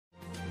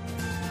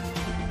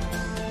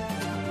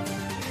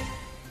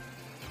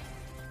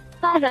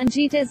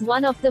Ranjith is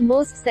one of the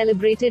most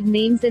celebrated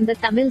names in the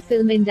Tamil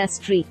film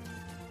industry.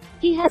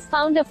 He has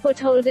found a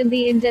foothold in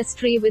the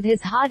industry with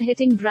his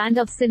hard-hitting brand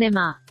of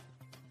cinema.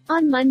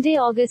 On Monday,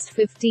 August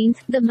 15,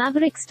 the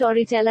maverick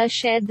storyteller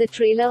shared the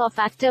trailer of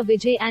actor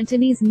Vijay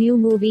Antony's new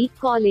movie,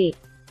 Kolai.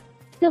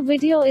 The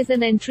video is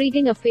an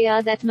intriguing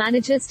affair that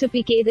manages to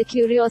pique the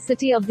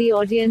curiosity of the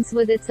audience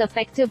with its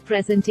effective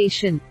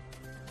presentation.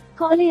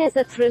 Kolai is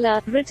a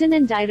thriller, written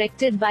and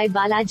directed by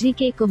Balaji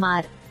K.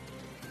 Kumar.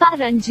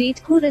 Ranjith,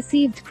 who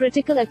received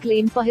critical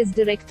acclaim for his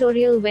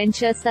directorial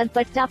venture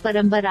Sarpatta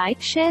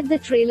Parambarai, shared the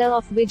trailer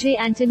of Vijay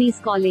Antony's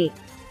Kolai.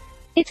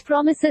 It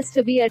promises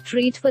to be a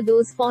treat for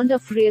those fond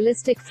of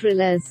realistic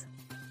thrillers.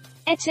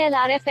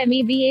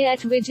 HLRFMEBA at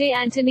Vijay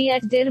Antony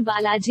at Dir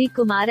Balaji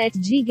Kumar at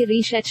G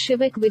Girish at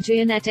Shivak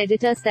Vijayan at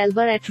Editor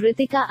Selvar at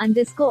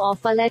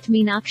Ritika_Awful at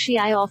Meenakshi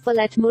I Awful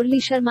at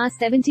Murli Sharma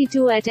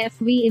 72 at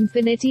FV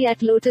Infinity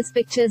at Lotus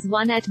Pictures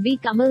 1 at B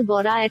Kamal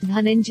Bora at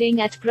Dhananjay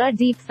at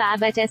Pradeep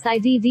Fab at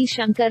SIDD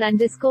Shankar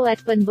 _ at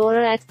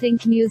Panbora at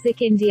Think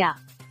Music India.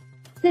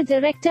 The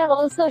director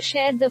also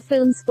shared the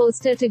film's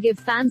poster to give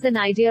fans an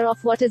idea of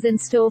what is in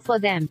store for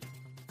them.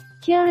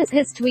 Here is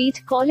his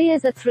tweet: Kolai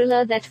is a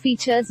thriller that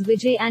features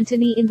Vijay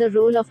Antony in the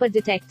role of a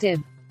detective.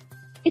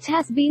 It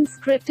has been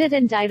scripted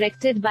and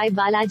directed by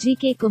Balaji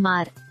K.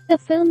 Kumar. The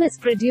film is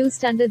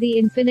produced under the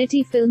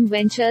Infinity Film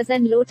Ventures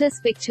and Lotus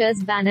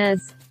Pictures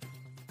banners.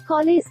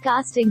 Kolai's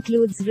cast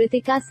includes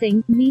Ritika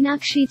Singh,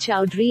 Meenakshi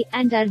Chowdhury,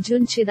 and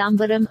Arjun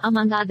Chidambaram,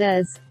 among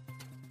others.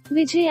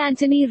 Vijay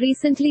Antony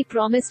recently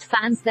promised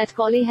fans that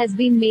Kolai has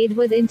been made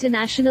with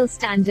international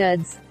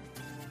standards.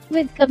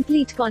 With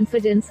complete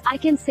confidence, I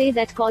can say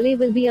that Kolai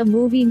will be a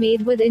movie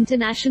made with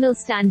international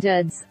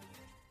standards.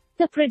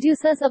 The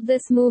producers of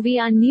this movie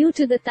are new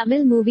to the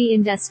Tamil movie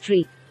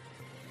industry.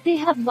 They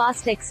have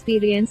vast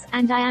experience,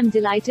 and I am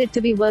delighted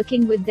to be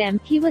working with them,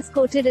 he was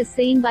quoted as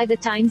saying by the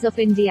Times of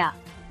India.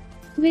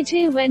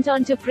 Vijay went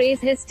on to praise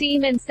his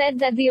team and said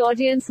that the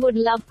audience would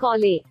love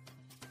Kolai.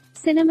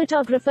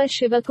 Cinematographer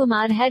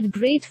Shivakumar had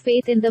great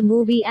faith in the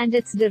movie and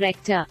its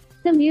director.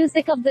 The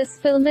music of this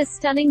film is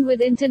stunning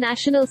with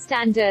international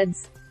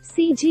standards.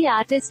 CG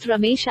artist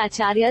Ramesh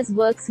Acharya's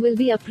works will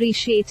be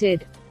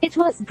appreciated. It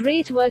was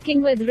great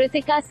working with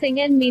Ritika Singh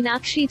and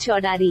Meenakshi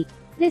Chaudhary.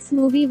 This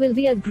movie will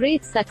be a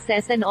great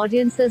success and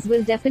audiences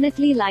will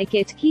definitely like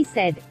it, he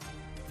said.